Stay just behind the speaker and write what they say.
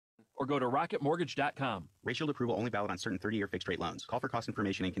or go to rocketmortgage.com. Rate Shield approval only valid on certain 30-year fixed-rate loans. Call for cost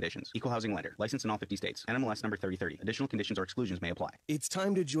information and conditions. Equal housing lender. Licensed in all 50 states. NMLS number 3030. Additional conditions or exclusions may apply. It's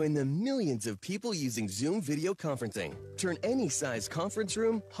time to join the millions of people using Zoom video conferencing. Turn any size conference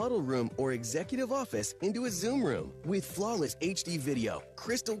room, huddle room, or executive office into a Zoom room with flawless HD video,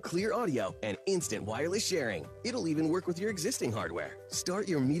 crystal clear audio, and instant wireless sharing. It'll even work with your existing hardware. Start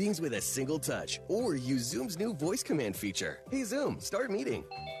your meetings with a single touch or use Zoom's new voice command feature. Hey Zoom, start meeting.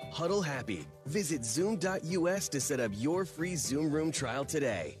 Huddle happy. Visit Zoom.us to set up your free Zoom room trial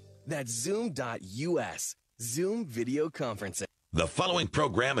today. That's Zoom.us. Zoom video conferencing. The following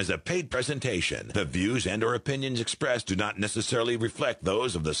program is a paid presentation. The views and or opinions expressed do not necessarily reflect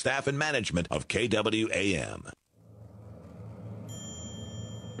those of the staff and management of KWAM.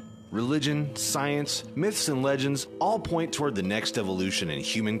 Religion, science, myths, and legends all point toward the next evolution in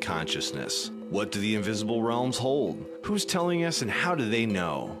human consciousness. What do the invisible realms hold? Who's telling us and how do they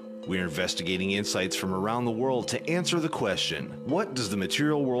know? We're investigating insights from around the world to answer the question, what does the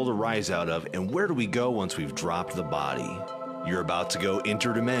material world arise out of and where do we go once we've dropped the body? You're about to go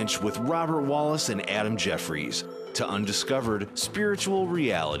interdimension with Robert Wallace and Adam Jeffries to undiscovered spiritual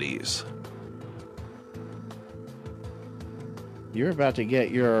realities. You're about to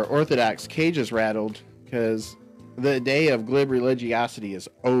get your Orthodox cages rattled because the day of glib religiosity is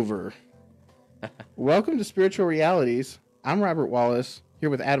over. Welcome to Spiritual Realities. I'm Robert Wallace,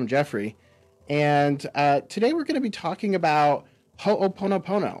 here with Adam Jeffrey, and today we're going to be talking about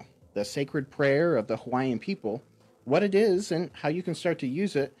Ho'oponopono, the sacred prayer of the Hawaiian people, what it is and how you can start to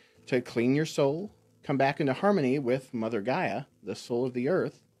use it to clean your soul, come back into harmony with Mother Gaia, the soul of the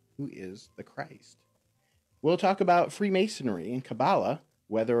earth, who is the Christ. We'll talk about Freemasonry and Kabbalah,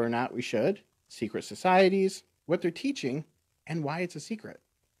 whether or not we should, secret societies, what they're teaching, and why it's a secret.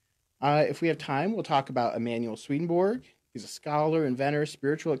 If we have time, we'll talk about Emanuel Swedenborg. He's a scholar, inventor,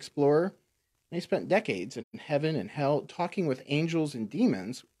 spiritual explorer, and he spent decades in heaven and hell talking with angels and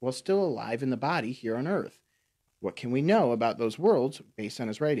demons while still alive in the body here on Earth. What can we know about those worlds based on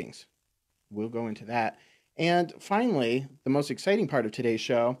his writings? We'll go into that. And finally, the most exciting part of today's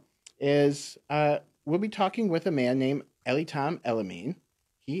show is we'll be talking with a man named Elitam Elamine.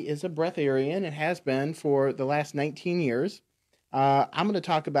 He is a breatharian and has been for the last 19 years. I'm going to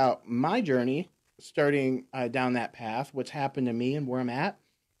talk about my journey starting down that path, what's happened to me and where I'm at.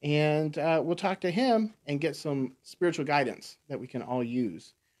 And we'll talk to him and get some spiritual guidance that we can all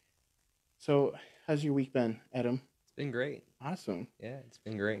use. So how's your week been, Adam? It's been great. Awesome. Yeah, it's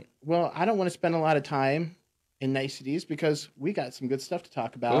been great. Well, I don't want to spend a lot of time in niceties because we got some good stuff to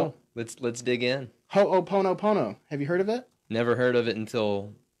talk about. Cool. Let's dig in. Ho'oponopono. Have you heard of it? Never heard of it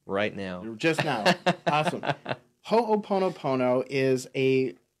until right now. Just now. Awesome. Ho'oponopono is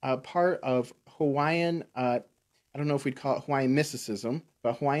a part of Hawaiian, I don't know if we'd call it Hawaiian mysticism,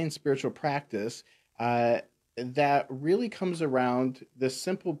 but Hawaiian spiritual practice that really comes around this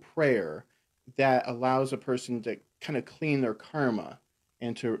simple prayer that allows a person to kind of clean their karma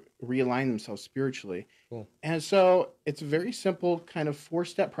and to realign themselves spiritually. Cool. And so it's a very simple kind of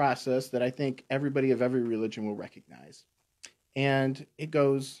 4-step process that I think everybody of every religion will recognize. And it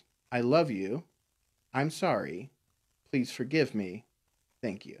goes, I love you. I'm sorry. Please forgive me.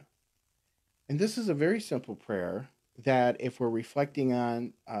 Thank you. And this is a very simple prayer that if we're reflecting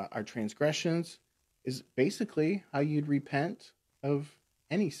on our transgressions is basically how you'd repent of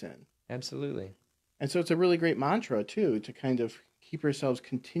any sin. Absolutely. And so it's a really great mantra too, to kind of keep ourselves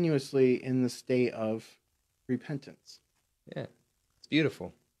continuously in the state of repentance. Yeah. It's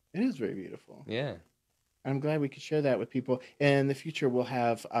beautiful. It is very beautiful. Yeah. I'm glad we could share that with people. And in the future, we'll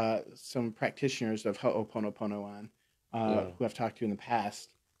have some practitioners of Ho'oponopono on who I've talked to in the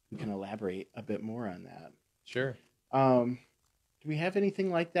past who can elaborate a bit more on that. Sure. Do we have anything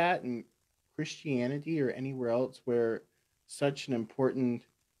like that in Christianity or anywhere else where such an important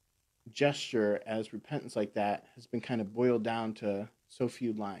gesture as repentance like that has been kind of boiled down to so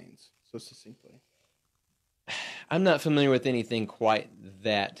few lines, so succinctly? I'm not familiar with anything quite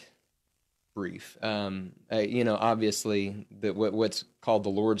that brief. Obviously, what's called the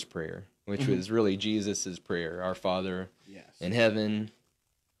Lord's Prayer, which was really Jesus's prayer, Our Father in heaven,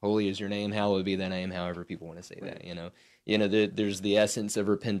 holy is your name, hallowed be thy name, however people want to say that, there's the essence of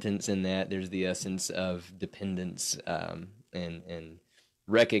repentance in that. There's the essence of dependence and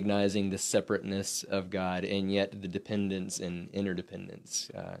recognizing the separateness of God, and yet the dependence and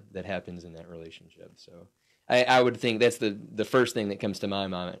interdependence that happens in that relationship. So I would think that's the first thing that comes to my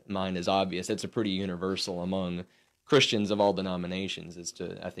mind is obvious. It's a pretty universal among Christians of all denominations is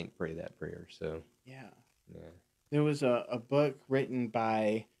to, I think, pray that prayer. So yeah. There was a book written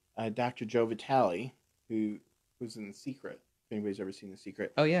by Dr. Joe Vitale, who was in The Secret, If anybody's ever seen The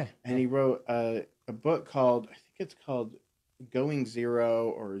Secret. Oh yeah. And he wrote a book called, I think it's called Going Zero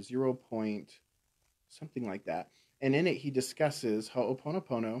or 0 Point, something like that. And in it, he discusses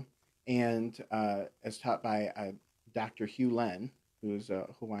Ho'oponopono, and as taught by Dr. Hugh Len, who is a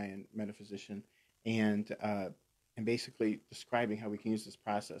Hawaiian metaphysician, and basically describing how we can use this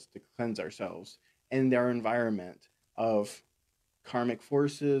process to cleanse ourselves and our environment of karmic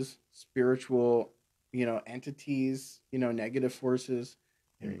forces, spiritual, entities, negative forces.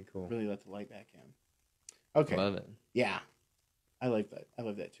 Very cool. Really let the light back in. Okay. Love it. Yeah. I like that. I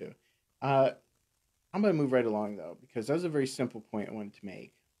love that too. I'm going to move right along, though, because that was a very simple point I wanted to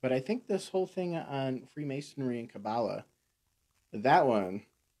make. But I think this whole thing on Freemasonry and Kabbalah, that one,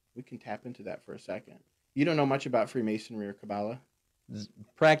 we can tap into that for a second. You don't know much about Freemasonry or Kabbalah?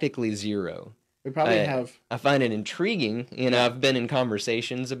 Practically zero. We probably have... I find it intriguing. I've been in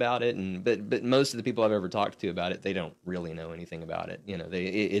conversations about it, but most of the people I've ever talked to about it, they don't really know anything about it.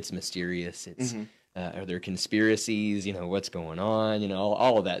 It's mysterious. It's are there conspiracies? What's going on?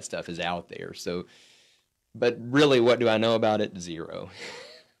 All of that stuff is out there. So... But really, what do I know about it? Zero.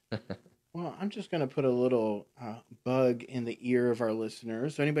 Well, I'm just going to put a little bug in the ear of our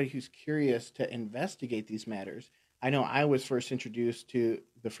listeners. So anybody who's curious to investigate these matters, I know I was first introduced to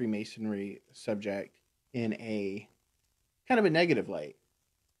the Freemasonry subject in a kind of a negative light.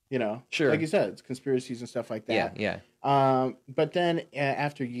 Sure. Like you said, it's conspiracies and stuff like that. Yeah. But then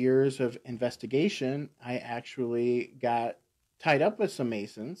after years of investigation, I actually got tied up with some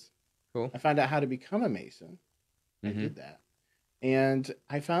Masons. Cool. I found out how to become a Mason. I did that. And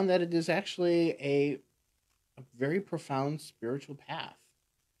I found that it is actually a very profound spiritual path.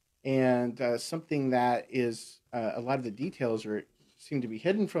 And something that is, a lot of the details seem to be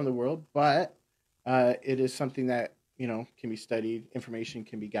hidden from the world, but it is something that, can be studied. Information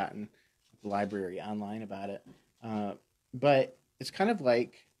can be gotten at the library online about it. But it's kind of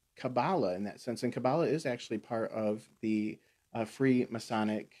like Kabbalah in that sense. And Kabbalah is actually part of the Free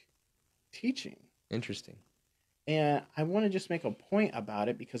Masonic teaching. Interesting. And I want to just make a point about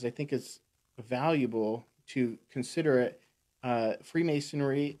it because I think it's valuable to consider it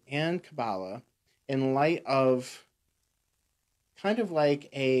Freemasonry and Kabbalah in light of kind of like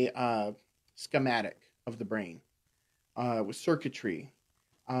a schematic of the brain with circuitry.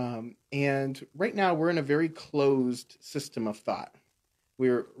 And right now we're in a very closed system of thought.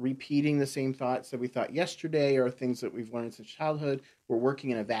 We're repeating the same thoughts that we thought yesterday or things that we've learned since childhood. We're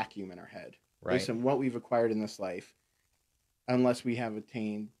working in a vacuum in our head based on what we've acquired in this life. Unless we have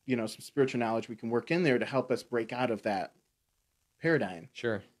attained, some spiritual knowledge, we can work in there to help us break out of that paradigm.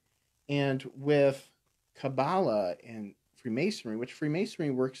 Sure. And with Kabbalah and Freemasonry, which Freemasonry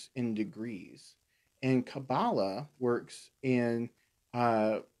works in degrees, and Kabbalah works in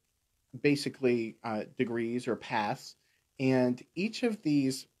basically degrees or paths. And each of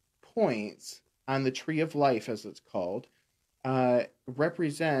these points on the tree of life, as it's called,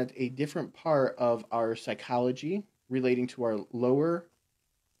 represent a different part of our psychology relating to our lower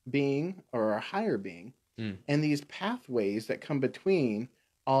being or our higher being. And these pathways that come between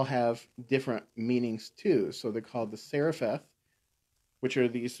all have different meanings too. So they're called the Serapheth, which are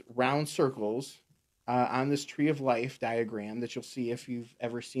these round circles on this tree of life diagram that you'll see if you've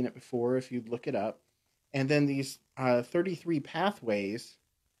ever seen it before, if you look it up. And then these 33 pathways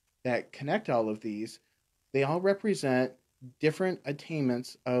that connect all of these, they all represent different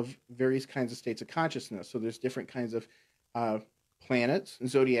attainments of various kinds of states of consciousness. So there's different kinds of planets and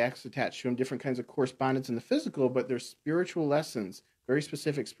zodiacs attached to them, different kinds of correspondence in the physical, but there's spiritual lessons, very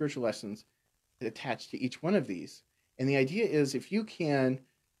specific spiritual lessons attached to each one of these. And the idea is if you can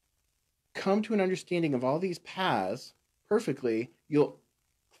come to an understanding of all these paths perfectly, you'll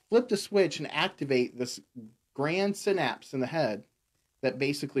flip the switch and activate this grand synapse in the head that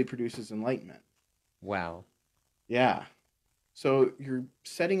basically produces enlightenment. Wow. Yeah. So you're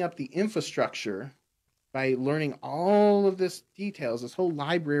setting up the infrastructure by learning all of this details, this whole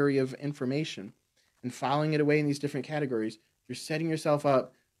library of information, and filing it away in these different categories. You're setting yourself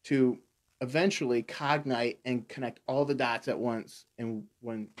up to eventually cognite and connect all the dots at once in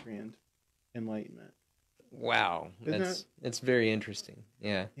one grand enlightenment. Wow. It's very interesting.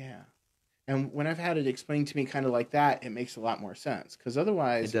 Yeah. Yeah. And when I've had it explained to me kind of like that, it makes a lot more sense. Because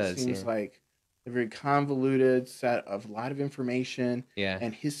otherwise it seems like a very convoluted set of a lot of information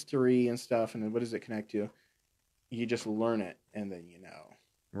and history and stuff. And then what does it connect to? You just learn it and then you know.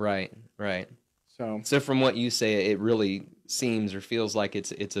 Right. So from what you say, it really seems or feels like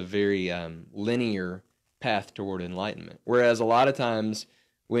it's a very linear path toward enlightenment. Whereas a lot of times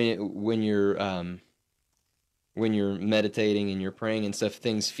when you're when you're meditating and you're praying and stuff,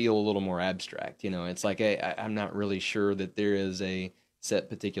 things feel a little more abstract. It's like I'm not really sure that there is a set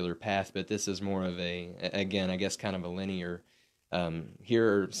particular path, but this is more of again, I guess, kind of a linear.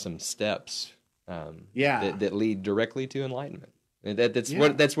 Here are some steps that lead directly to enlightenment. And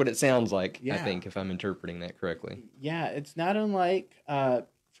that's what it sounds like. I think, if I'm interpreting that correctly. Yeah, it's not unlike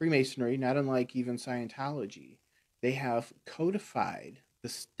Freemasonry, not unlike even Scientology. They have codified the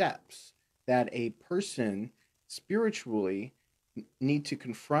steps that a person spiritually need to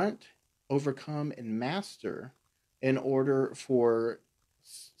confront, overcome, and master in order for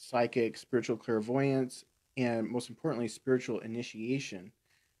psychic, spiritual clairvoyance, and most importantly, spiritual initiation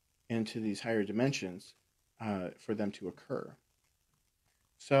into these higher dimensions for them to occur.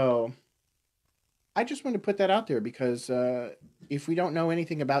 So I just want to put that out there because if we don't know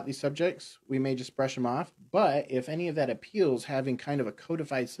anything about these subjects, we may just brush them off. But if any of that appeals, having kind of a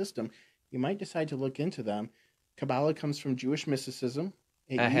codified system, you might decide to look into them. Kabbalah comes from Jewish mysticism.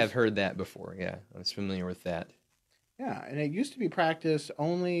 I have heard that before. Yeah, I was familiar with that. Yeah, and it used to be practiced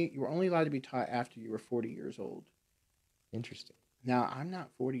you were only allowed to be taught after you were 40 years old. Interesting. Now, I'm not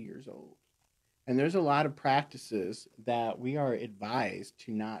 40 years old. And there's a lot of practices that we are advised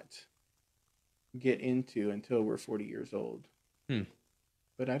to not get into until we're 40 years old.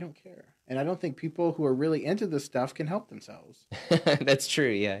 But I don't care. And I don't think people who are really into this stuff can help themselves. That's true,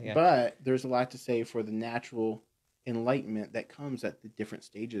 yeah. But there's a lot to say for the natural enlightenment that comes at the different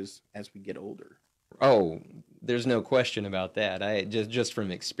stages as we get older. Oh, there's no question about that. I just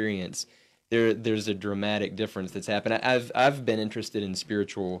from experience, there's a dramatic difference that's happened. I've been interested in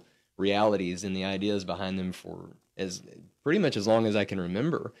spiritual realities and the ideas behind them for as pretty much as long as I can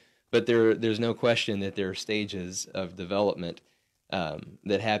remember. But there's no question that there are stages of development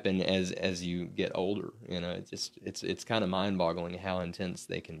that happen as you get older. It's kind of mind-boggling how intense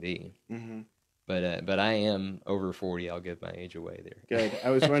they can be. Mm-hmm. But I am over 40. I'll give my age away there. Good. I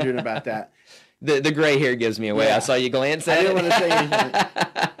was wondering about that. The gray hair gives me away. Yeah. I saw you glance at it. I didn't want to say anything.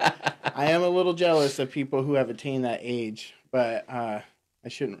 I am a little jealous of people who have attained that age, but I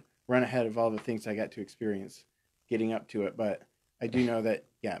shouldn't run ahead of all the things I got to experience getting up to it. But I do know that,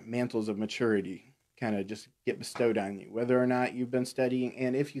 mantles of maturity kind of just get bestowed on you, whether or not you've been studying.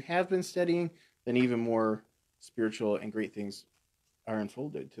 And if you have been studying, then even more spiritual and great things are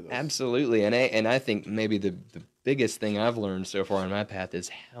unfolded to those. Absolutely. And I think maybe the biggest thing I've learned so far on my path is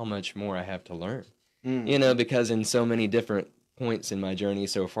how much more I have to learn. Because in so many different points in my journey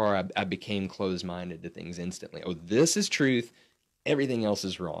so far, I became closed-minded to things instantly. Oh, this is truth. Everything else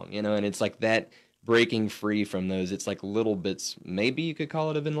is wrong. And it's like that breaking free from those. It's like little bits, maybe you could call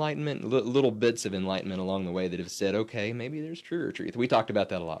it of enlightenment, little bits of enlightenment along the way that have said, okay, maybe there's truer truth. We talked about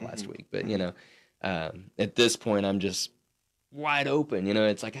that a lot last week. But, at this point, I'm just wide open.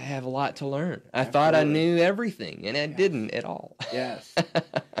 It's like I have a lot to learn. I thought I knew everything, and I didn't at all. Yes.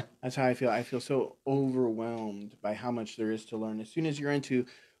 That's how I feel. I feel so overwhelmed by how much there is to learn. As soon as you're into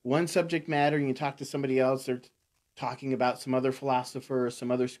one subject matter and you talk to somebody else, they're talking about some other philosopher or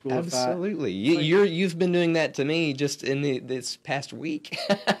some other school of thought. Absolutely. You've been doing that to me just in this past week.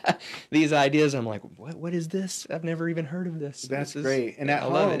 These ideas, I'm like, what is this? I've never even heard of this. That's great. And at I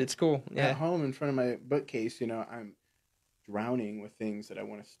home, love it. It's cool. Yeah. At home in front of my bookcase, I'm drowning with things that I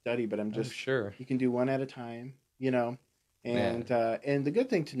want to study, but I'm just sure you can do one at a time, and the good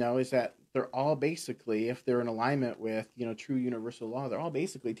thing to know is that they're all basically, if they're in alignment with true universal law, they're all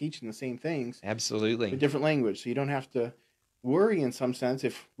basically teaching the same things. Absolutely. With different language, so you don't have to worry in some sense.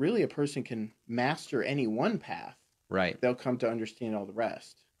 If really a person can master any one path, right, they'll come to understand all the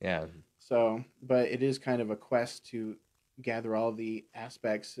rest. Yeah. So, but it is kind of a quest to gather all the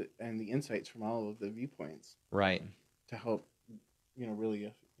aspects and the insights from all of the viewpoints. Right. To help,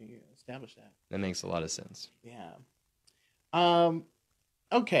 really establish that. That makes a lot of sense. Yeah.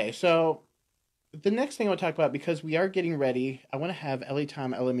 Okay, so the next thing I want to talk about, because we are getting ready, I want to have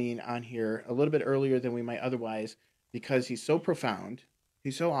Tom Elamine on here a little bit earlier than we might otherwise, because he's so profound,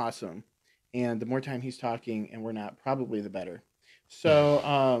 he's so awesome, and the more time he's talking and we're not, probably the better. So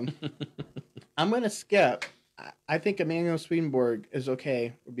I'm going to skip. I think Emmanuel Swedenborg is okay.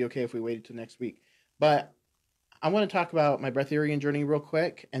 It would be okay if we waited till next week. But I want to talk about my Breatharian journey real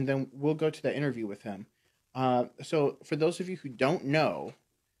quick, and then we'll go to that interview with him. So for those of you who don't know,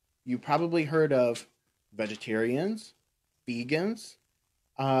 you probably heard of vegetarians, vegans.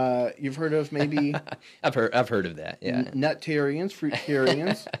 You've heard of maybe I've heard of that. Yeah. Nutarians,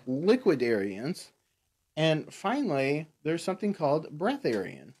 fruitarians, liquidarians, and finally there's something called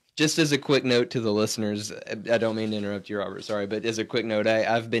breatharian. Just as a quick note to the listeners, I don't mean to interrupt you, Robert. Sorry, but as a quick note,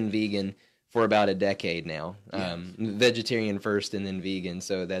 I've been vegan for about a decade now. Vegetarian first and then vegan.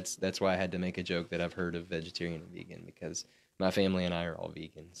 So that's why I had to make a joke that I've heard of vegetarian and vegan, because my family and I are all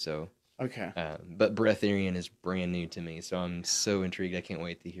vegan. So Okay. but Breatharian is brand new to me, so I'm so intrigued. I can't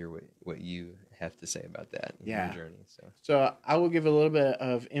wait to hear what you have to say about that in your journey. So I will give a little bit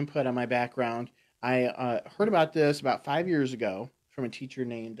of input on my background. I heard about this about 5 years ago from a teacher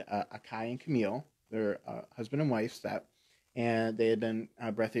named Akai and Camille. They're husband and wife, and they had been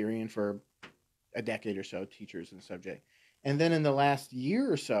Breatharian for a decade or so, teachers in the subject. And then in the last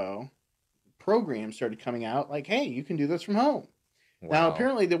year or so, programs started coming out like, hey, you can do this from home. Wow. Now,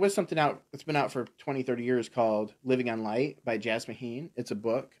 apparently there was something out that's been out for 20, 30 years called Living on Light by Jasmine Heen. It's a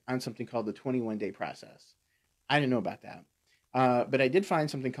book on something called the 21-day process. I didn't know about that. But I did find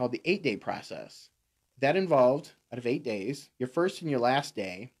something called the 8-day process. That involved, out of 8 days, your first and your last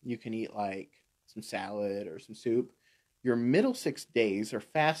day, you can eat like some salad or some soup. Your middle 6 days are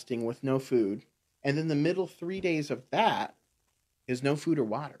fasting with no food. And then the middle 3 days of that is no food or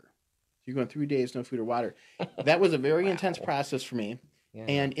water. You're going 3 days, no food or water. That was a very intense process for me. Yeah.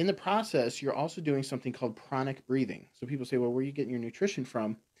 And in the process, you're also doing something called pranic breathing. So people say, well, where are you getting your nutrition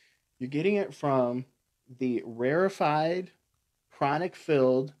from? You're getting it from the rarefied,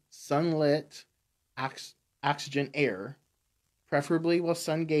 pranic-filled, sunlit oxygen air, preferably while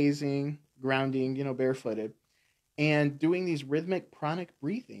sun gazing, grounding, barefooted, and doing these rhythmic pranic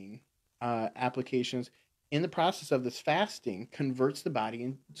breathing applications. In the process of this fasting, converts the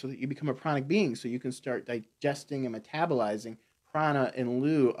body so that you become a pranic being, so you can start digesting and metabolizing prana in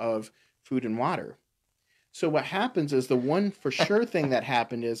lieu of food and water. So what happens is, the one for sure thing that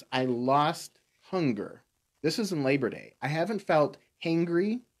happened is I lost hunger. This is in Labor Day. I haven't felt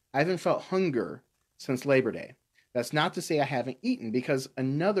hangry. I haven't felt hunger since Labor Day. That's not to say I haven't eaten, because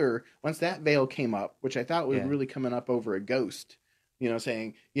once that veil came up, which I thought was really coming up over a ghost,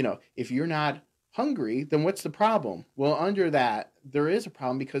 saying, if you're not hungry, then what's the problem? Well, under that, there is a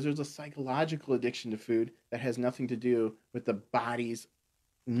problem, because there's a psychological addiction to food that has nothing to do with the body's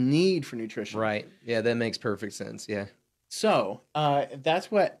need for nutrition. Right. Yeah, that makes perfect sense. Yeah. So that's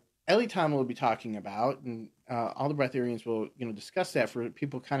what Ellie Tom will be talking about, and all the Breatharians will discuss that for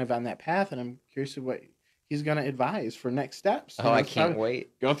people kind of on that path, and I'm curious of what he's going to advise for next steps. I can't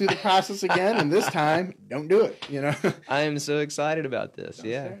wait. Go through the process again, and this time, don't do it. I am so excited about this.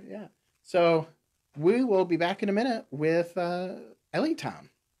 Yeah. So we will be back in a minute with Ellie Tom.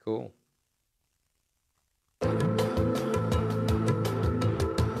 Cool.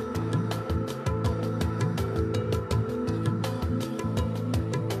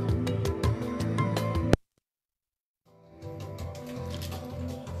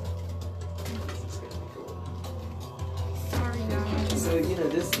 So,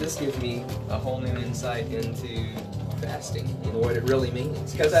 this gives me a whole new insight into fasting, what it really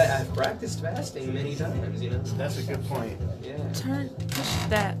means. Because I've practiced fasting many times, That's a good point. Yeah. Push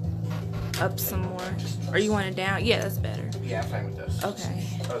that up some more. Or you want it down? Yeah, that's better. Yeah, I'm fine with this. Okay.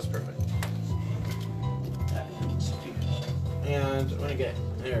 That was perfect. And I'm going to get,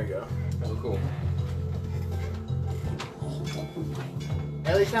 there we go. Oh, cool.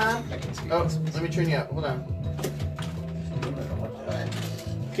 Ellie Tom? Oh, let me turn you up. Hold on.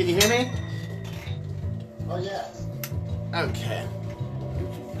 Can you hear me? Oh, yes. Okay.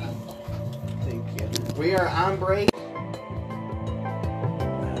 Thank you. We are on break.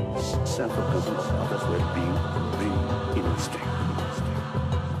 Self-governance of us well-being, being instinct.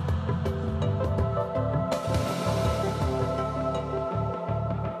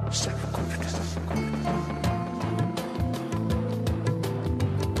 Self-confidence.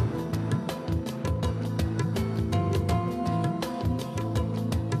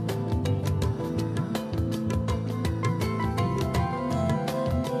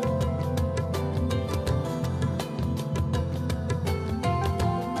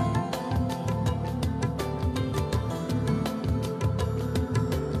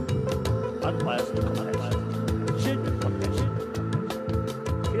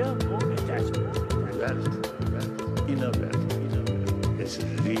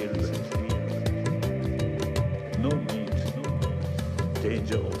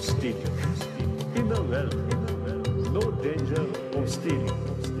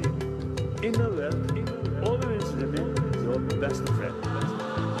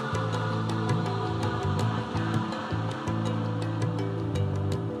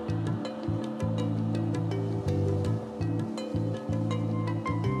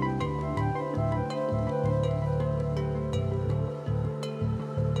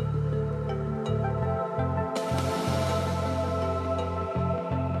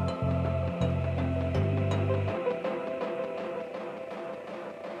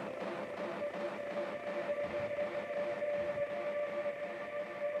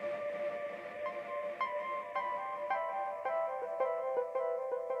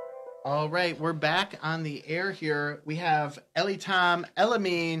 All right, we're back on the air here. We have Elitam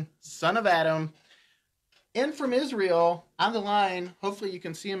Elamine, son of Adam, in from Israel, on the line. Hopefully you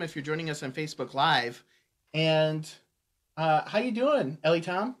can see him if you're joining us on Facebook Live. And how you doing,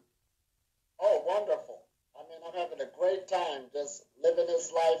 Elitam? Oh, wonderful. I mean, I'm having a great time just living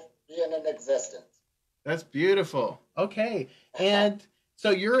this life, being in existence. That's beautiful. Okay. And so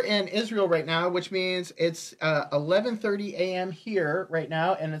you're in Israel right now, which means it's 11:30 a.m. here right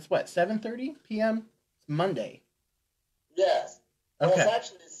now, and it's what, 7:30 p.m.? It's Monday. Yes. Well, Okay. it's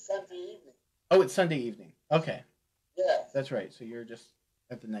actually Sunday evening. Oh, it's Sunday evening. Okay. Yes. That's right. So you're just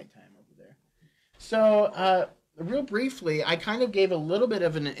at the nighttime over there. So, real briefly, I kind of gave a little bit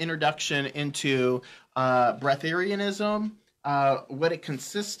of an introduction into Breatharianism, what it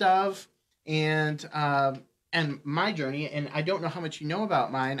consists of, and my journey. And I don't know how much you know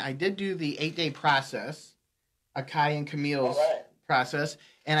about mine. I did do the 8-day process, Akai and Camille's process,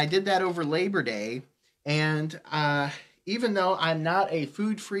 and I did that over Labor Day. And even though I'm not a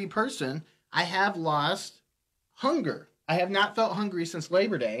food-free person, I have lost hunger. I have not felt hungry since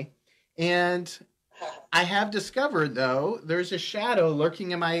Labor Day. And I have discovered, though, there's a shadow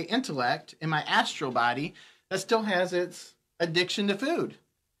lurking in my intellect, in my astral body, that still has its addiction to food.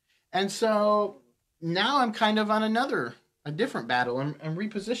 And so now I'm kind of on a different battle. I'm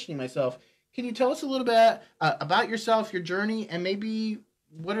repositioning myself. Can you tell us a little bit about yourself, your journey, and maybe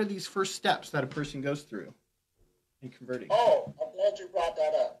what are these first steps that a person goes through in converting? Oh, I'm glad you brought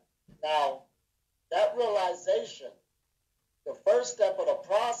that up. Now, that realization, the first step of the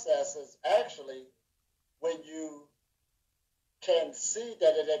process is actually when you can see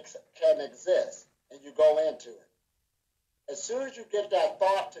that it can exist and you go into it. As soon as you get that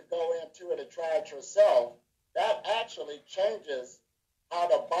thought to go into it and try it yourself, that actually changes how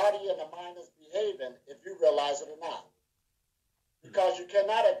the body and the mind is behaving if you realize it or not. Because you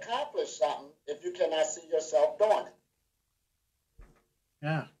cannot accomplish something if you cannot see yourself doing it.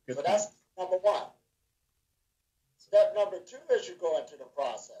 Yeah. So that's number one. Step number two as you go into the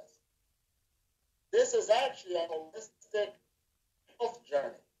process. This is actually a holistic health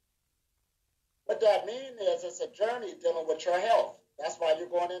journey. What that means is it's a journey dealing with your health. That's why you're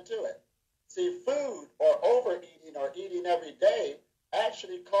going into it. See, food or overeating or eating every day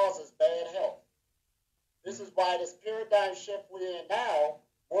actually causes bad health. This is why this paradigm shift we're in now,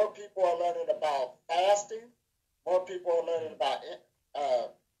 more people are learning about fasting, more people are learning about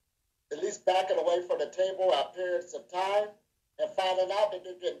at least backing away from the table at periods of time and finding out that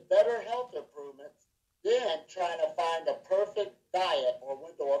they're getting better health improvements than trying to find the perfect diet or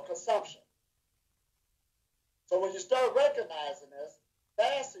window of consumption. So when you start recognizing this,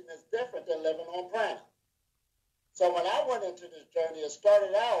 fasting is different than living on prana. So when I went into this journey, it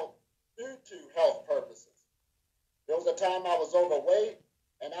started out due to health purposes. There was a time I was overweight,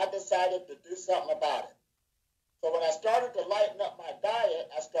 and I decided to do something about it. So when I started to lighten up my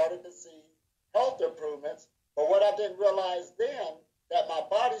diet, I started to see health improvements. But what I didn't realize then, that my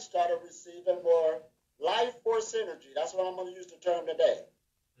body started receiving more life force energy. That's what I'm going to use the term today.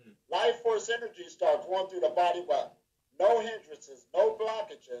 Life force energy starts going through the body with no hindrances, no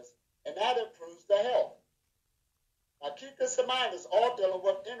blockages, and that improves the health. Now keep this in mind, it's all dealing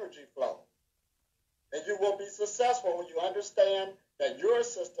with energy flow. And you will be successful when you understand that your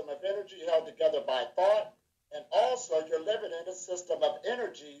system of energy held together by thought, and also you're living in a system of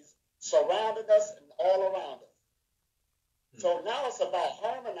energies surrounding us and all around us. So now it's about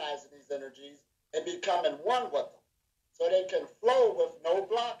harmonizing these energies and becoming one with them so they can flow with no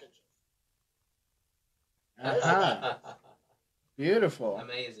blockages. Beautiful.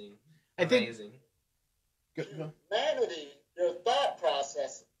 Amazing. I think Amazing. Humanity, their thought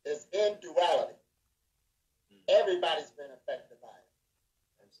process is in duality. Everybody's been affected by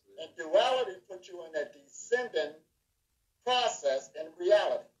it. Absolutely. And duality puts you in a descending process in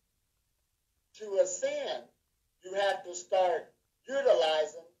reality. To ascend, you have to start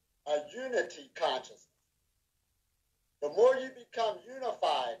utilizing a unity consciousness. The more you become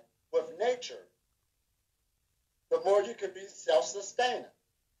unified with nature, the more you can be self-sustaining.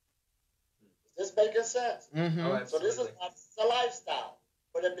 Is this making sense? Mm-hmm. Oh, So this is a lifestyle,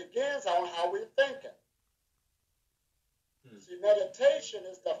 but it begins on how we're thinking. See, meditation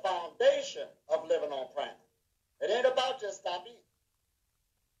is the foundation of living on prana. It ain't about just stop eating.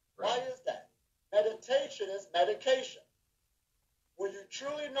 Right. Why is that? Meditation is medication. When you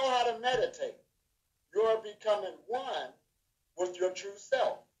truly know how to meditate, you're becoming one with your true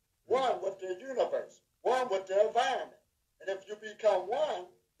self, one with the universe, one with the environment. And if you become one,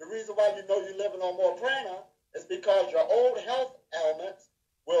 the reason why you know you're living on more prana is because your old health elements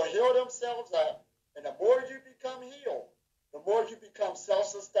will heal themselves up, and the more you become healed, the more you become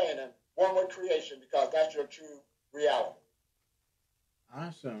self-sustaining one with creation, because that's your true reality.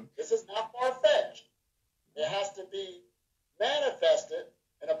 Awesome. This is not far-fetched. It has to be manifested,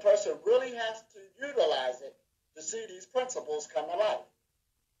 and a person really has to utilize it to see these principles come to life.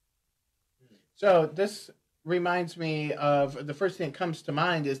 So this reminds me of the first thing that comes to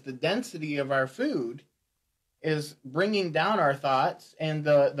mind is the density of our food is bringing down our thoughts, and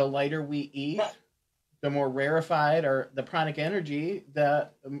the lighter we eat, right, the more rarefied or the pranic energy, the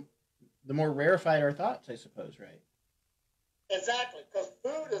more rarefied our thoughts, I suppose, right? Exactly, because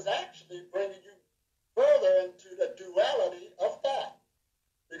food is actually bringing you further into the duality of thought.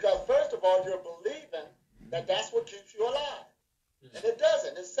 Because first of all, you're believing that that's what keeps you alive. And it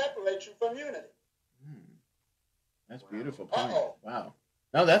doesn't. It separates you from unity. That's beautiful point. Wow.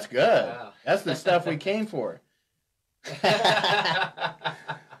 No, that's good. Wow. That's the stuff we came for.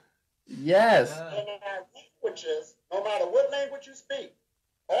 Yes. And in our languages, no matter what language you speak,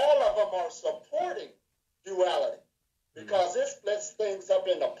 all of them are supporting duality. Because it splits things up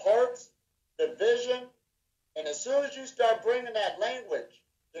into parts, division, and as soon as you start bringing that language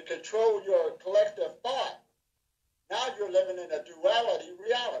to control your collective thought, now you're living in a duality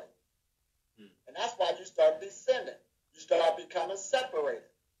reality. And that's why you start descending. You start becoming separated.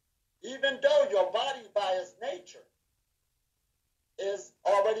 Even though your body by its nature is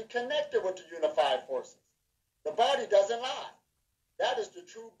already connected with the unified forces. The body doesn't lie. That is the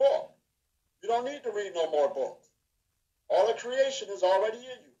true book. You don't need to read no more books. All of creation is already in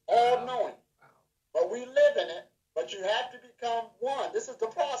you, all knowing. But we live in it, but you have to become one. This is the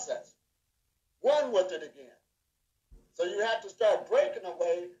process. One with it again. So you have to start breaking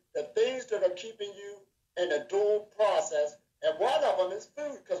away the things that are keeping you in a dual process. And one of them is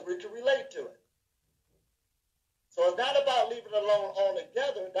food, because we can relate to it. So it's not about leaving it alone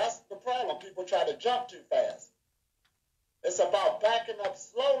altogether. That's the problem. People try to jump too fast. It's about backing up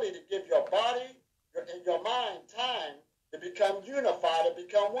slowly to give your body and your mind time to become unified and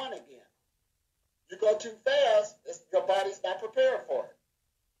become one again. You go too fast, your body's not prepared for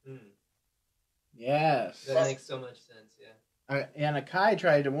it. Yes. That makes so much sense, yeah. And Akai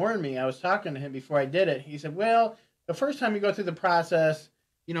tried to warn me. I was talking to him before I did it. He said, well, the first time you go through the process,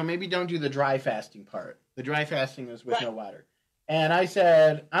 maybe don't do the dry fasting part. The dry fasting is with no water. And I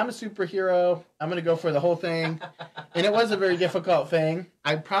said, I'm a superhero. I'm going to go for the whole thing. And it was a very difficult thing.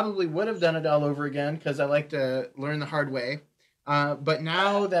 I probably would have done it all over again because I like to learn the hard way. But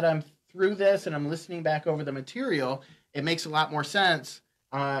now that I'm through this and I'm listening back over the material, it makes a lot more sense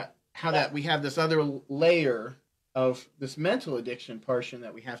how that we have this other layer of this mental addiction portion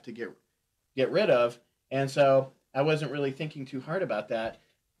that we have to get rid of. And so I wasn't really thinking too hard about that.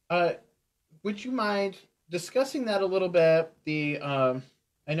 Would you mind discussing that a little bit?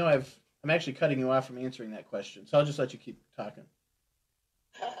 I know I'm actually cutting you off from answering that question, so I'll just let you keep talking.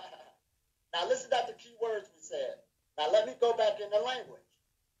 Now listen to the key words we said. Now let me go back into language,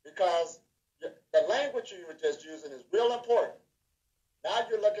 because the language you were just using is real important. Now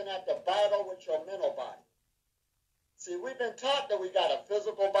you're looking at the battle with your mental body. See, we've been taught that we got a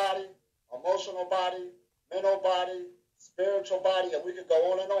physical body, emotional body, mental body, spiritual body, and we could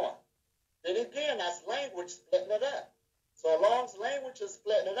go on and on. Then again, that's language splitting it up. So as long as language is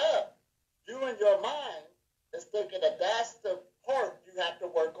splitting it up, you and your mind is thinking that that's the part you have to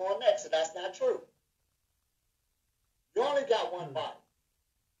work on next, and that's not true. You only got one body.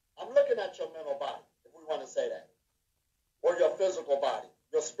 I'm looking at your mental body, if we want to say that, or your physical body,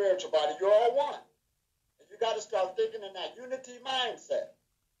 your spiritual body. You're all one. And you got to start thinking in that unity mindset.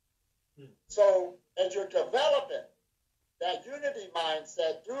 So as you're developing that unity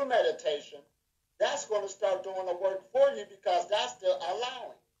mindset through meditation, that's going to start doing the work for you, because that's the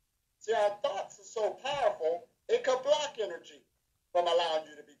allowing. See, our thoughts are so powerful, it could block energy from allowing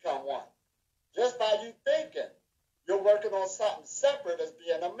you to become one. Just by you thinking, you're working on something separate as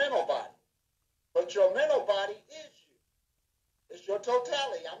being a mental body. But your mental body is you. It's your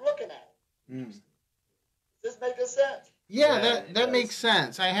totality. I'm looking at it. Is this making sense? Yeah, that makes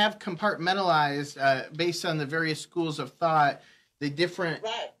sense. I have compartmentalized, based on the various schools of thought, the different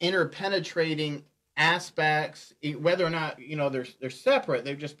interpenetrating aspects, whether or not, they're separate.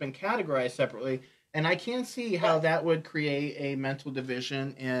 They've just been categorized separately. And I can see how that would create a mental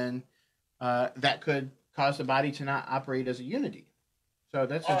division, and that could cause the body to not operate as a unity. So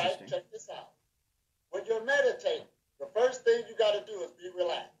that's interesting. All right, check this out. When you're meditating, the first thing you got to do is be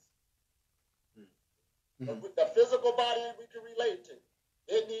relaxed. With the physical body we can relate to,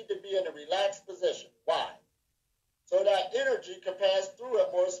 it needs to be in a relaxed position. Why? So that energy can pass through it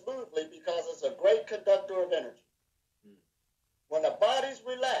more smoothly, because it's a great conductor of energy. When the body's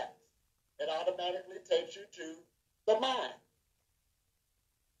relaxed, it automatically takes you to the mind,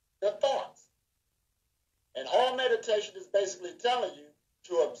 the thought. meditation is basically telling you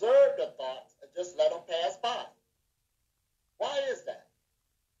to observe the thoughts and just let them pass by. Why is that?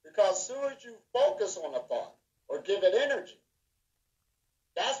 Because as soon as you focus on a thought or give it energy,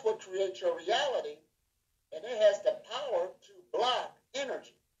 that's what creates your reality, and it has the power to block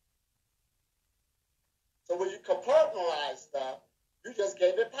energy. So when you compartmentalize stuff, you just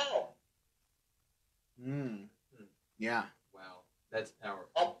gave it power. Yeah. Wow, that's powerful.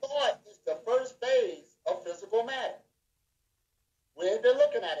 A thought is the first phase of physical matter. We ain't been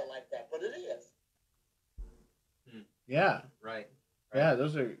looking at it like that, but it is. Yeah. Right. Yeah,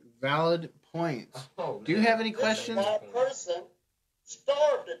 those are valid points. Oh, Do you have any questions? This is why a person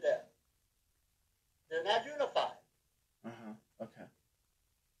starved to death. They're not unified. Okay.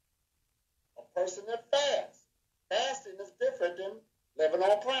 A person that fasts. Fasting is different than living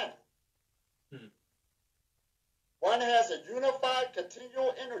on prana. One has a unified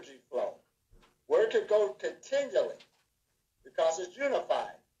continual energy flow where it could go continually because it's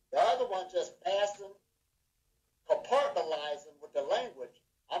unified. The other one just fasting, compartmentalizing with the language.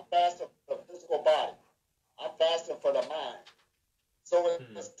 I'm fasting for the physical body. I'm fasting for the mind. So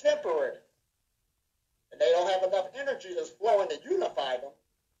it's temporary. And they don't have enough energy that's flowing to unify them,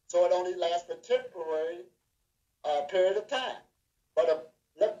 so it only lasts a temporary period of time. But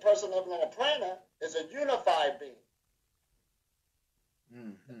a person living on prana is a unified being.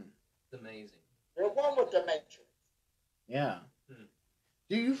 It's amazing. They're one with the matrix. Yeah.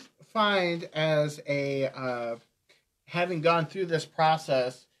 Do you find, as a having gone through this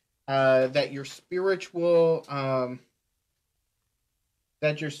process, that your spiritual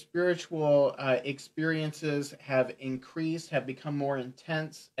experiences have increased, have become more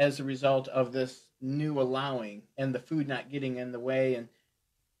intense as a result of this new allowing and the food not getting in the way, and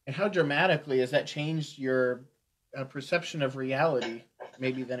how dramatically has that changed your perception of reality,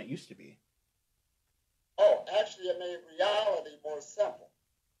 maybe than it used to be? Oh, actually, it made reality more simple.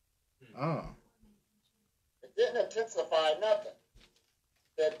 Oh. It didn't intensify nothing.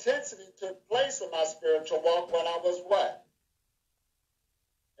 The intensity took place in my spiritual walk when I was what?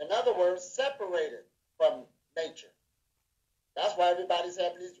 In other words, separated from nature. That's why everybody's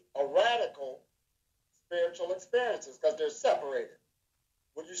having these radical spiritual experiences, because they're separated.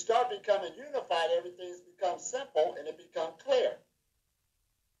 When you start becoming unified, everything's become simple and it becomes clear.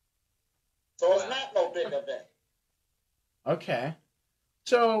 So it's not no big event. Okay.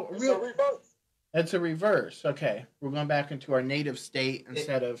 So it's a reverse. It's a reverse. Okay. We're going back into our native state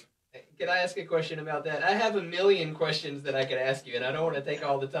instead of... Can I ask a question about that? I have a million questions that I could ask you, and I don't want to take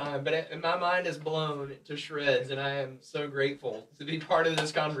all the time, but my mind is blown to shreds, and I am so grateful to be part of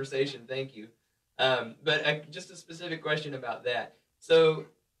this conversation. Thank you. But just a specific question about that. So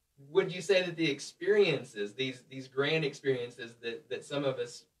would you say that the experiences, these grand experiences that some of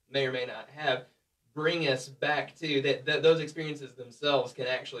us may or may not have, bring us back to, that those experiences themselves can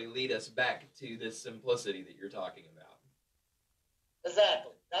actually lead us back to this simplicity that you're talking about?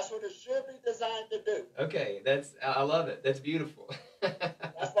 Exactly. That's what it should be designed to do. Okay, I love it. That's beautiful.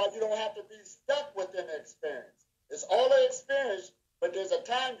 That's why you don't have to be stuck within the experience. It's all an experience, but there's a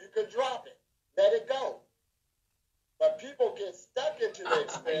time you could drop it. Let it go. But people get stuck into the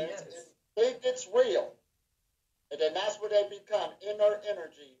experience and think it's real. And then that's where they become inert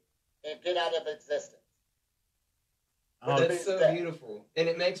energy and get out of existence. Oh, that's so beautiful. And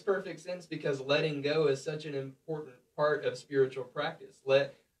it makes perfect sense because letting go is such an important part of spiritual practice.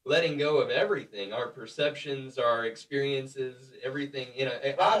 Letting go of everything, our perceptions, our experiences, everything,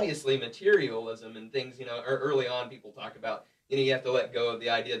 obviously materialism and things, early on people talk about, you have to let go of the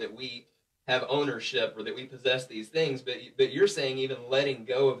idea that we have ownership or that we possess these things, but you're saying even letting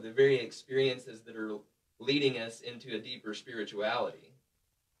go of the very experiences that are leading us into a deeper spirituality.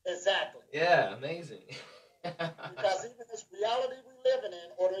 Exactly. Yeah, amazing. Because even this reality we're living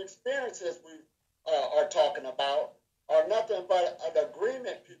in, or the experiences we are talking about, are nothing but an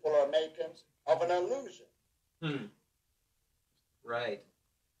agreement people are making of an illusion. Right.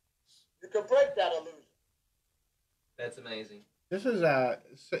 You can break that illusion. That's amazing. This is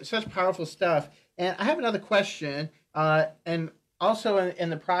such powerful stuff. And I have another question. And also in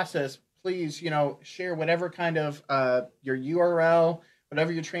the process, please, share whatever kind of your URL,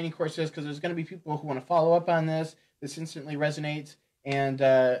 whatever your training course is, because there's going to be people who want to follow up on this. This instantly resonates. And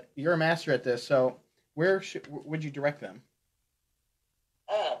you're a master at this. So where would you direct them?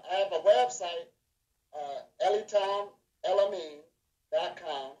 I have a website,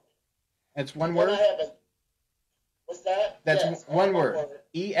 elitomelamin.com. It's one word? What's that? That's yes, one word.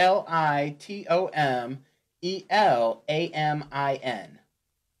 ELITOMELAMIN.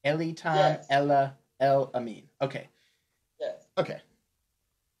 Elitom, yes. Elamin. Okay. Yes. Okay.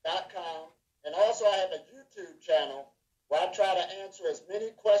 .com. And also I have a YouTube channel where I try to answer as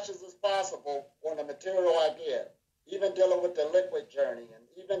many questions as possible on the material I give, even dealing with the liquid journey and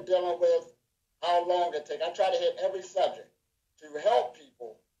even dealing with how long it takes. I try to hit every subject to help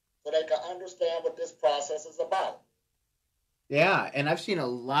people so they can understand what this process is about. Yeah, and I've seen a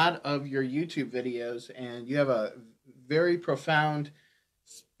lot of your YouTube videos, and you have a very profound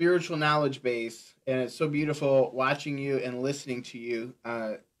spiritual knowledge base, and it's so beautiful watching you and listening to you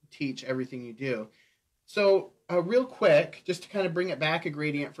teach everything you do. So, real quick, just to kind of bring it back a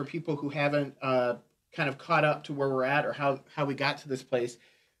gradient for people who haven't kind of caught up to where we're at or how we got to this place,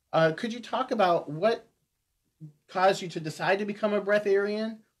 could you talk about what caused you to decide to become a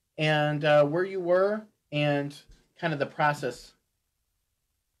Breatharian and where you were and kind of the process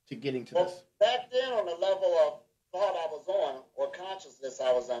to getting to this? Back then, on the level of thought I was on, or consciousness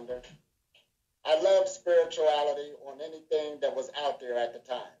I was under, I loved spirituality on anything that was out there at the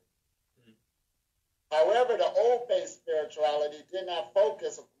time. However, the old-based spirituality did not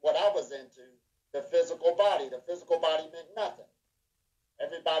focus on what I was into, the physical body. The physical body meant nothing.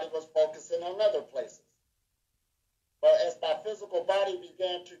 Everybody was focusing on other places. But as my physical body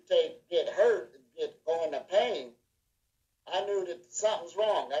began to get hurt and go into pain, I knew that something's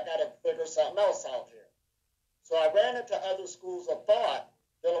wrong. I got to figure something else out here. So I ran into other schools of thought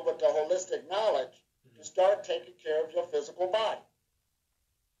dealing with the holistic knowledge to start taking care of your physical body.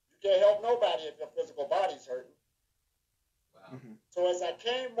 You can't help nobody if your physical body's hurting. Wow. So as I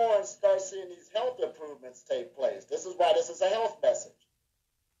came more and started seeing these health improvements take place, this is why this is a health message.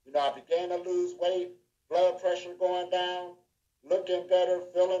 You know, I began to lose weight, blood pressure going down, looking better,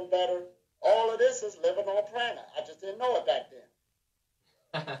 feeling better. All of this is living on prana. I just didn't know it back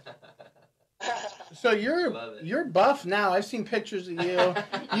then. So you're buff now. I've seen pictures of you.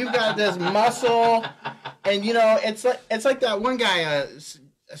 You've got this muscle, and you know it's like that one guy,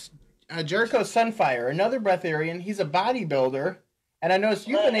 Jericho Sunfire, another Breatharian. He's a bodybuilder, and I noticed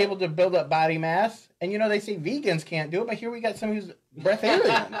you've been able to build up body mass. And you know they say vegans can't do it, but here we got somebody who's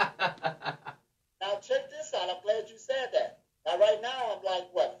Breatharian. Now check this out. I'm glad you said that. Now right now I'm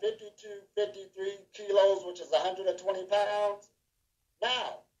like 52, 53 kilos, which is 120 pounds.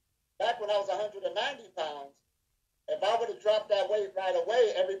 Now. Back when I was 190 pounds, if I would have dropped that weight right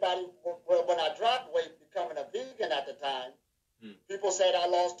away, everybody, when I dropped weight, becoming a vegan at the time, people said I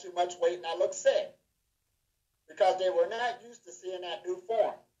lost too much weight and I looked sick because they were not used to seeing that new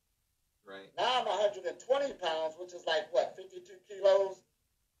form. Right. Now I'm 120 pounds, which is like, 52 kilos?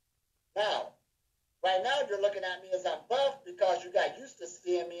 Now, right now you're looking at me as I'm buff because you got used to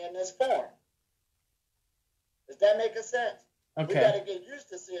seeing me in this form. Does that make sense? Okay. We got to get used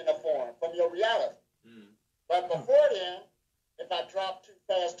to seeing a form from your reality. But before then, if I drop too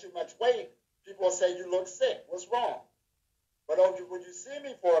fast, too much weight, people will say you look sick. What's wrong? But when you see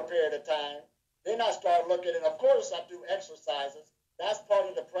me for a period of time, then I start looking, and of course I do exercises. That's part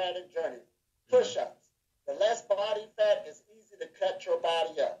of the pranic journey. Push-ups. The less body fat, it's easy to cut your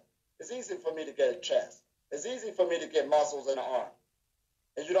body up. It's easy for me to get a chest. It's easy for me to get muscles in the arm.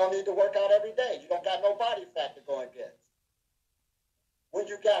 And you don't need to work out every day. You don't got no body fat to go against. When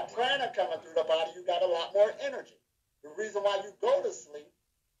you got prana coming through the body, you got a lot more energy. The reason why you go to sleep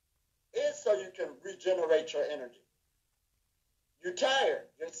is so you can regenerate your energy. You're tired.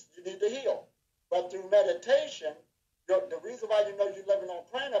 You need to heal. But through meditation, the reason why you know you're living on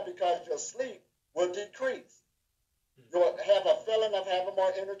prana because your sleep will decrease. You'll have a feeling of having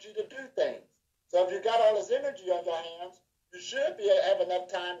more energy to do things. So if you got all this energy on your hands, you should have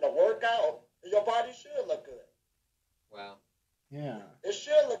enough time to work out, and your body should look good. Wow. Yeah. It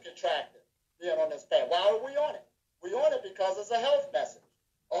should look attractive being on this path. Why are we on it? We're on it because it's a health message,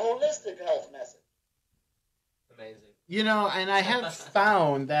 a holistic health message. Amazing. You know, and I have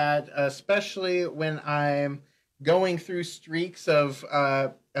found that especially when I'm going through streaks of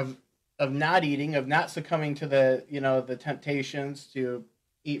not eating, of not succumbing to the temptations to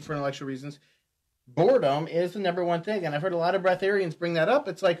eat for intellectual reasons, boredom is the number one thing. And I've heard a lot of Breatharians bring that up.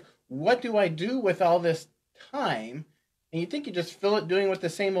 It's like, what do I do with all this time? And you think you just fill it doing with the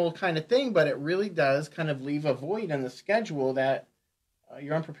same old kind of thing, but it really does kind of leave a void in the schedule that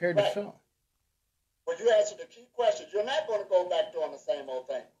you're unprepared to fill. Well, you answered the key question. You're not going to go back doing the same old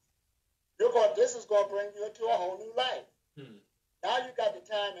thing. This is going to bring you into a whole new life. Now you got the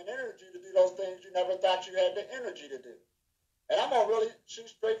time and energy to do those things you never thought you had the energy to do. And I'm going to really shoot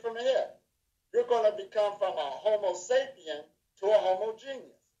straight from the hip. You're going to become from a homo sapien to a homo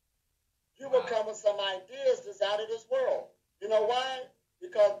genius. You will come with some ideas that's out of this world. You know why?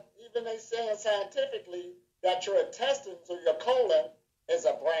 Because even they saying scientifically that your intestines or your colon is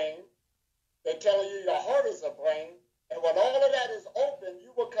a brain. They're telling you your heart is a brain. And when all of that is open,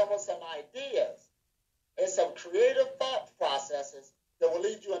 you will come with some ideas. and some creative thought processes that will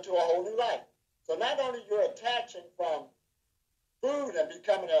lead you into a whole new life. So not only you're attaching from food and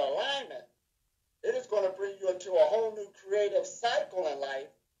becoming in alignment, it is going to bring you into a whole new creative cycle in life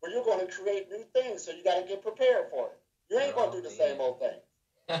where you're going to create new things. So you got to get prepared for it. You ain't going to do the same old thing.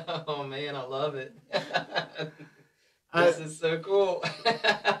 Oh man, I love it. This is so cool.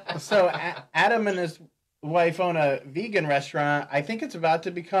 So Adam and his wife own a vegan restaurant. I think it's about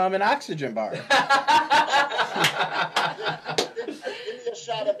to become an oxygen bar. Give me a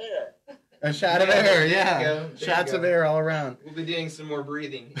shot of air. A shot of air, yeah. There Shots you of go. air all around. We'll be doing some more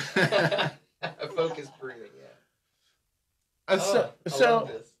breathing. Focused breathing, yeah. I love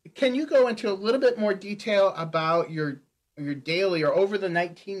this. Can you go into a little bit more detail about your daily or over the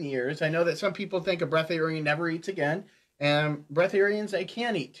 19 years? I know that some people think a breatharian never eats again, and breatharians, they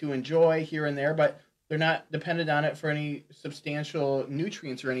can eat to enjoy here and there, but they're not dependent on it for any substantial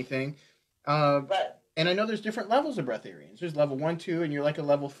nutrients or anything. Right. And I know there's different levels of breatharians. There's level 1, 2, and you're like a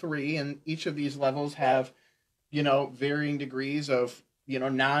level 3, and each of these levels have, varying degrees of,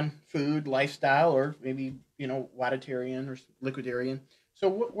 non-food lifestyle, or maybe, watertarian or liquidarian. So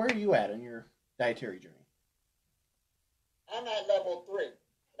where are you at in your dietary journey? I'm at level 3.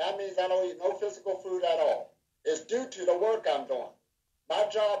 That means I don't eat no physical food at all. It's due to the work I'm doing. My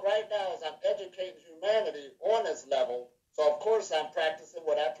job right now is I'm educating humanity on this level, so of course I'm practicing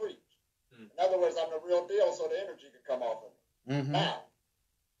what I preach. In other words, I'm the real deal, so the energy can come off of me. Mm-hmm. Now,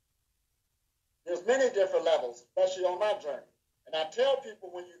 there's many different levels, especially on my journey. And I tell people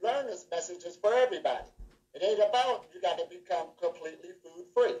when you learn this message, it's for everybody. It ain't about you got to become completely food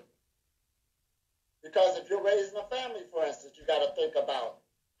free. Because if you're raising a family, for instance, you got to think about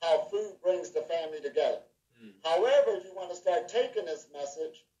how food brings the family together. However, if you want to start taking this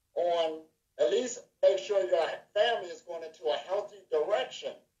message on, at least make sure your family is going into a healthy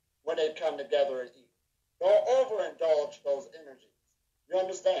direction when they come together and eat. Don't overindulge those energies. You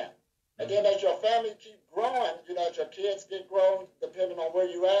understand? And then as your family keep growing, as your kids get grown, depending on where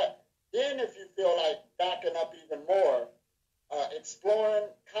you at, then if you feel like backing up even more, exploring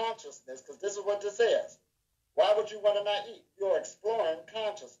consciousness, because this is what this is. Why would you want to not eat? You're exploring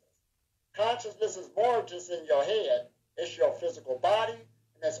consciousness. Consciousness is more just in your head. It's your physical body,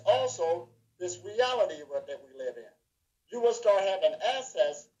 and it's also this reality that we live in. You will start having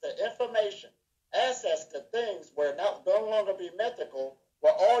access to information, access to things where no longer be mythical,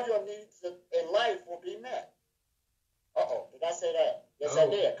 where all your needs in life will be met. Uh-oh, did I say that? Yes, I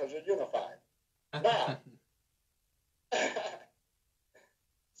did, because you're unified. Now,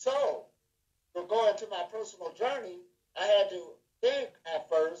 so, to go into my personal journey, I had to think at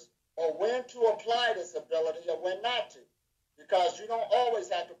first on when to apply this ability and when not to. Because you don't always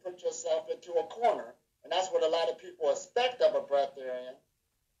have to put yourself into a corner. And that's what a lot of people expect of a breatharian.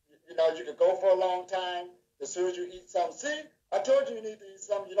 You could go for a long time. As soon as you eat something, see, I told you need to eat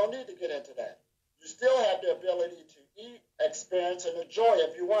something. You don't need to get into that. You still have the ability to eat, experience, and enjoy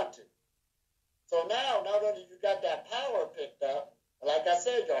if you want to. So now, not only you got that power picked up, like I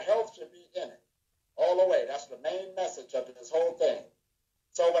said, your health should be in it all the way. That's the main message of this whole thing.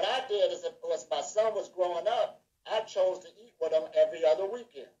 So what I did is, as my son was growing up, I chose to eat with him every other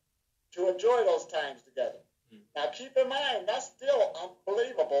weekend to enjoy those times together. Now, keep in mind, that's still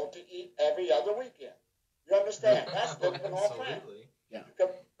unbelievable to eat every other weekend. You understand? That's living on plan. Yeah.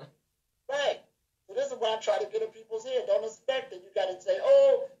 Right. So this is what I try to get in people's head. Don't expect that you got to say,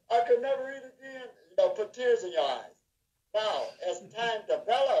 oh, I could never eat again. Put tears in your eyes. Now, as time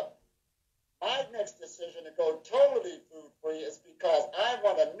develops, my next decision to go totally food-free is because I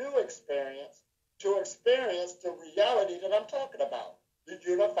want a new experience to experience the reality that I'm talking about, the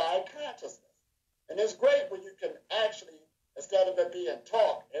unified consciousness. And it's great when you can actually, instead of it being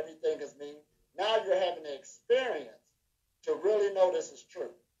talk, everything is me, now you're having the experience to really know this is true.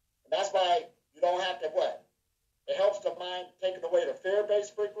 And that's why you don't have to what? It helps the mind taking away the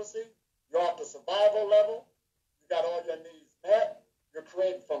fear-based frequency. You're off the survival level. You got all your needs met. You're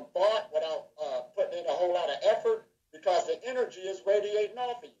creating from thought without putting in a whole lot of effort because the energy is radiating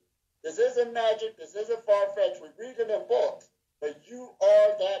off of you. This isn't magic. This isn't far-fetched. We read it in books, but you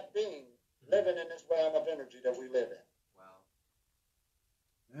are that being living in this realm of energy that we live in. Wow.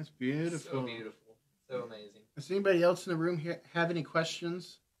 That's beautiful. So beautiful. So amazing. Does anybody else in the room here have any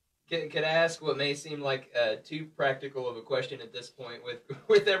questions? Could I ask what may seem like too practical of a question at this point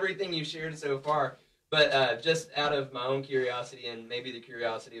with everything you've shared so far, but just out of my own curiosity and maybe the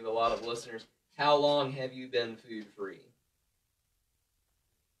curiosity of a lot of listeners, how long have you been food-free?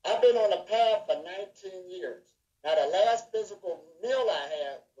 I've been on a path for 19 years. Now, the last physical meal I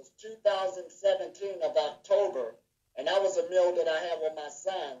had was 2017 of October, and that was a meal that I had with my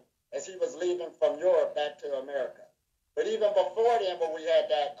son as he was leaving from Europe back to America. But even before then, when we had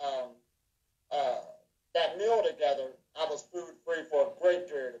that meal together, I was food free for a great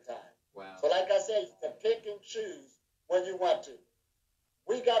period of time. Wow. So like I said, you can pick and choose when you want to.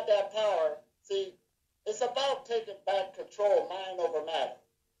 We got that power. See, it's about taking back control, mind over matter.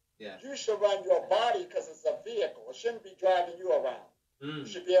 Yeah. You should run your body because it's a vehicle. It shouldn't be driving you around. You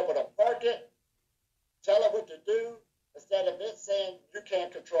should be able to park it, tell it what to do, instead of it saying you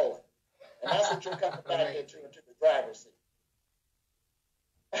can't control it. And that's what you're coming back into the driver's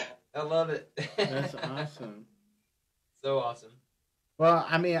seat. I love it. That's awesome. So awesome. Well,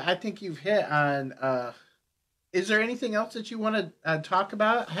 I mean, I think you've hit on. Is there anything else that you want to talk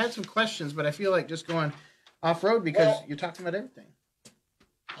about? I had some questions, but I feel like just going off road because you're talking about everything.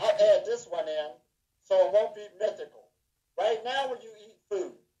 I'll add this one in so it won't be mythical. Right now, when you eat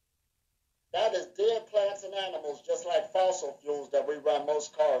food, that is dead plants and animals, just like fossil fuels that we run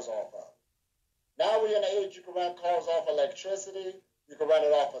most cars off of. Now we're in an age you can run cars off electricity, you can run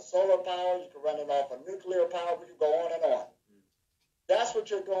it off of solar power, you can run it off of nuclear power, we can go on and on. That's what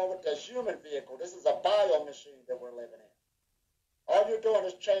you're doing with this human vehicle. This is a bio machine that we're living in. All you're doing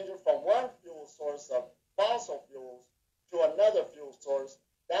is changing from one fuel source of fossil fuels to another fuel source.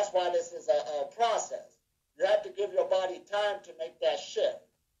 That's why this is a process. You have to give your body time to make that shift.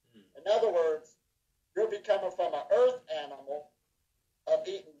 In other words, you're becoming from an earth animal of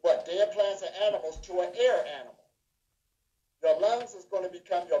eating dead plants and animals to an air animal. Your lungs is going to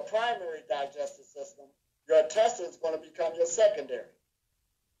become your primary digestive system. Your intestines is going to become your secondary.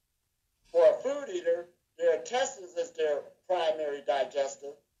 For a food eater, their intestines is their primary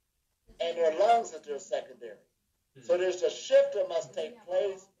digestive, and their lungs is their secondary. So there's a shift that must take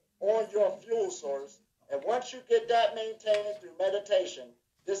place on your fuel source, and once you get that maintained through meditation,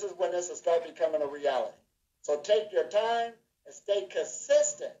 this is when this will start becoming a reality. So take your time and stay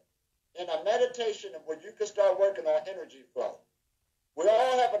consistent in a meditation where you can start working on energy flow. We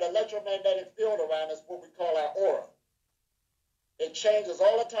all have an electromagnetic field around us, what we call our aura. It changes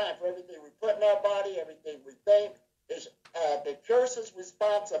all the time for everything we put in our body, everything we think. It's the person's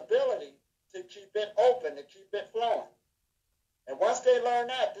responsibility to keep it open, to keep it flowing. And once they learn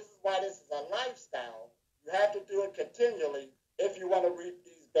that, this is why this is a lifestyle. You have to do it continually if you want to reap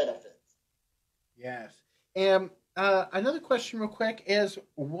these benefits. Yes. And another question real quick is,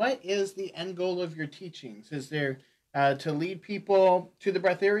 what is the end goal of your teachings? Is there to lead people to the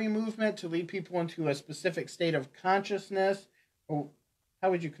Breatharian movement, to lead people into a specific state of consciousness? Or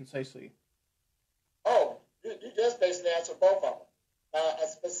how would you concisely? Oh, you just basically answered both of them. A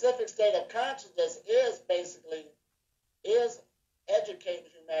specific state of consciousness is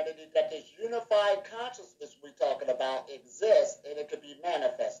educating humanity that this unified consciousness we're talking about exists and it can be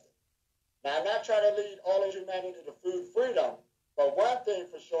manifested. Now, I'm not trying to lead all of humanity to food freedom, but one thing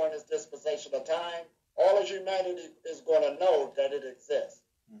for sure in this dispensation of time, all of humanity is going to know that it exists.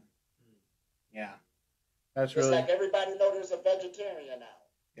 Yeah. That's It's really... like everybody knows there's a vegetarian now.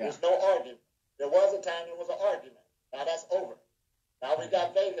 Yeah. There's no argument. There was a time there was an argument. Now that's over. Now we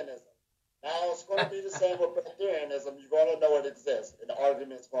got veganism. Now it's going to be the same with Breatharianism. You're going to know it exists, and the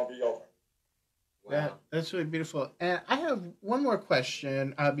argument's going to be over. Wow. That's really beautiful. And I have one more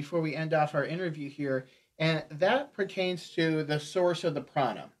question before we end off our interview here, and that pertains to the source of the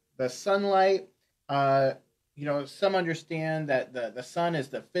prana, the sunlight. Some understand that the sun is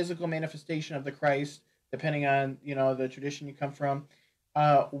the physical manifestation of the Christ, depending on, the tradition you come from.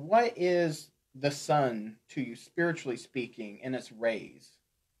 What is the sun to you, spiritually speaking, in its rays?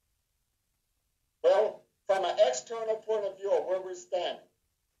 Well, from an external point of view of where we're standing,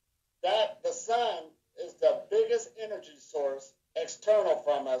 that the sun is the biggest energy source external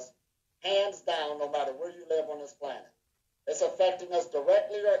from us, hands down, no matter where you live on this planet. It's affecting us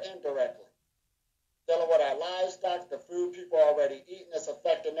directly or indirectly. Dealing with our livestock, the food people are already eating, it's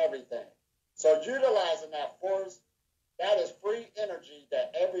affecting everything. So utilizing that force, that is free energy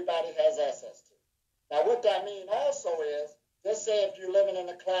that everybody has access to. Now what that means also is, just say if you're living in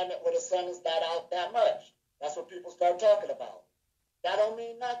a climate where the sun is not out that much, that's what people start talking about. That don't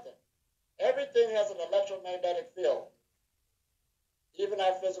mean nothing. Everything has an electromagnetic field, even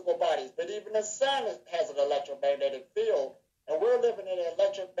our physical bodies. But even the sun has an electromagnetic field, and we're living in an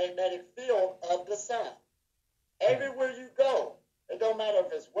electromagnetic field of the sun. Everywhere you go, it don't matter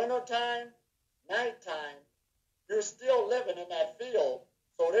if it's wintertime, nighttime, you're still living in that field.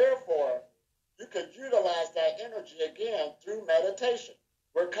 So therefore, you can utilize that energy again through meditation.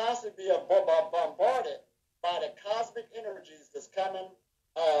 We're constantly being bombarded by the cosmic energies that's coming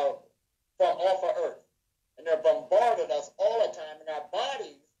from off of Earth. And they're bombarding us all the time. And our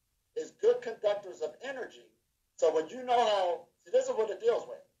bodies is good conductors of energy. So when you know how, see, this is what it deals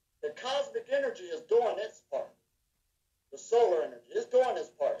with. The cosmic energy is doing its part. The solar energy is doing its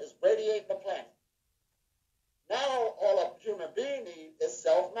part. It's radiating the planet. Now all a human being needs is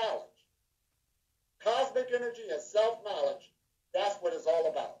self-knowledge. Cosmic energy and self-knowledge, that's what it's all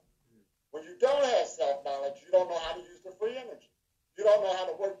about. When you don't have self-knowledge, you don't know how to use the free energy. You don't know how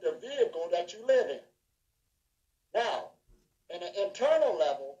to work the vehicle that you live in. Now, in an internal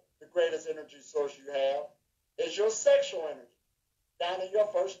level, the greatest energy source you have is your sexual energy, down in your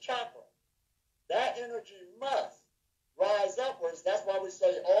first chakra. That energy must rise upwards. That's why we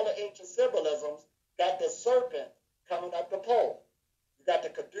say all the ancient symbolisms got the serpent coming up the pole. You got the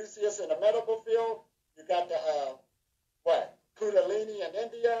caduceus in the medical field. You got the, Kundalini in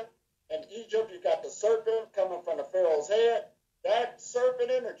India. In Egypt, you got the serpent coming from the pharaoh's head. That serpent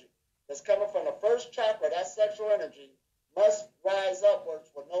energy that's coming from the first chakra, that sexual energy, must rise upwards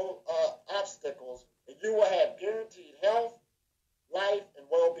with no obstacles, and you will have guaranteed health, life, and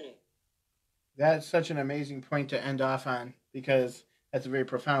well-being. That's such an amazing point to end off on, because that's a very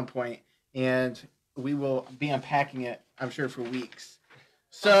profound point, and we will be unpacking it, I'm sure, for weeks.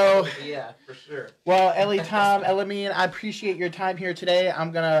 So, yeah, for sure. Well, Ellie, Tom, Elamine, I appreciate your time here today.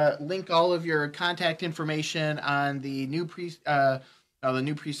 I'm going to link all of your contact information on the New Precept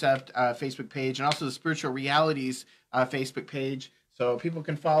Facebook page, and also the Spiritual Realities Facebook page, so people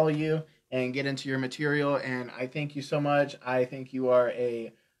can follow you and get into your material. And I thank you so much. I think you are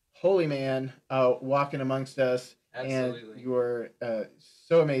a holy man walking amongst us. Absolutely. And you are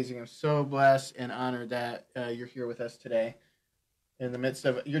so amazing. I'm so blessed and honored that you're here with us today. In the midst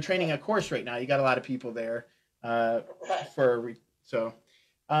of, you're training a course right now. You got a lot of people there so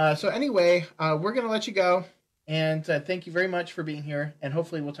anyway, we're going to let you go. And thank you very much for being here. And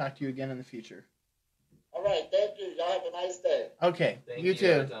hopefully we'll talk to you again in the future. All right. Thank you. Y'all have a nice day. Okay. Thank you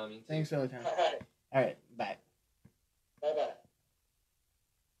too. Tom, you too. Thanks, Ellie Tom. All right. All right. Bye. Bye-bye.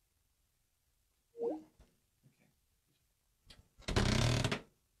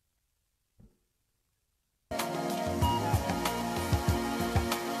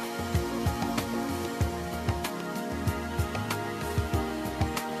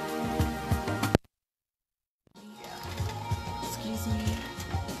 Excuse me.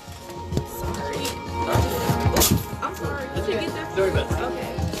 Sorry. I'm sorry. You can get that. Sorry about that.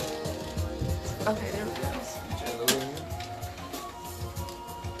 Okay. Okay, there we go.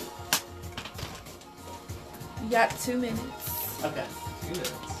 You got 2 minutes. Okay. 2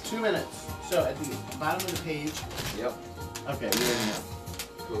 minutes. 2 minutes. So at the bottom of the page. Yep. Okay, we already know.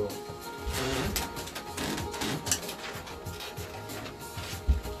 Cool.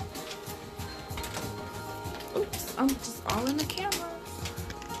 Oops, I'm just all in the camera.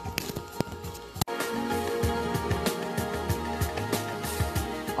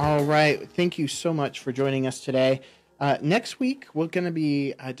 All right. Thank you so much for joining us today. Next week, we're going to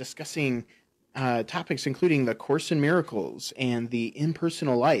be discussing topics including the Course in Miracles and the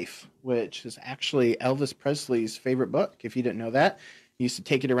Impersonal Life, which is actually Elvis Presley's favorite book. If you didn't know that, he used to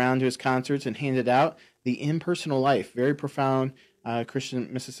take it around to his concerts and hand it out. The Impersonal Life, very profound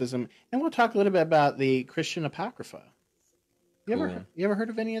Christian mysticism. And we'll talk a little bit about the Christian Apocrypha. You ever heard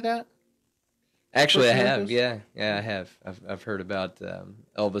of any of that? Actually, I have. Yeah, I have. I've heard about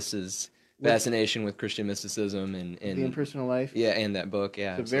Elvis's fascination with Christian mysticism and The Impersonal Life. Yeah, and that book.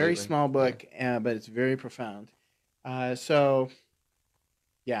 Yeah, It's absolutely. a very small book, but it's very profound. So,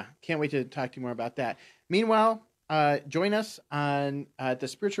 yeah, can't wait to talk to you more about that. Meanwhile, join us on the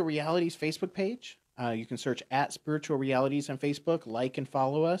Spiritual Realities Facebook page. You can search at Spiritual Realities on Facebook, like and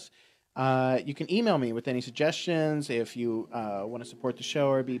follow us. You can email me with any suggestions if you want to support the show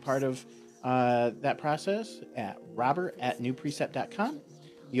or be part of that process at robert@newprecept.com.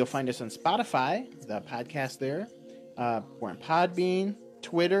 You'll find us on Spotify, the podcast there. We're on Podbean,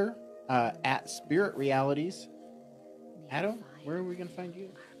 Twitter, at Spirit Realities. Adam, where are we going to find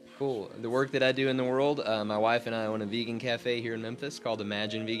you? Cool. The work that I do in the world, my wife and I own a vegan cafe here in Memphis called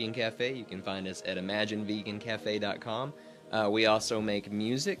Imagine Vegan Cafe. You can find us at imaginevegancafe.com. We also make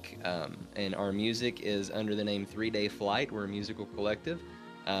music, and our music is under the name 3 Day Flight. We're a musical collective.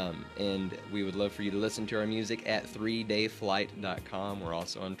 And we would love for you to listen to our music at 3dayflight.com. We're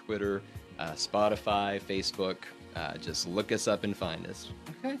also on Twitter, Spotify, Facebook. Just look us up and find us.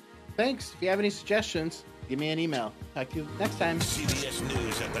 Okay. Thanks. If you have any suggestions, give me an email. Talk to you next time. CBS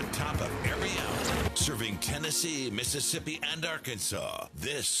News at the top of every hour. Serving Tennessee, Mississippi, and Arkansas.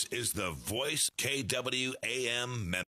 This is the Voice KWAM.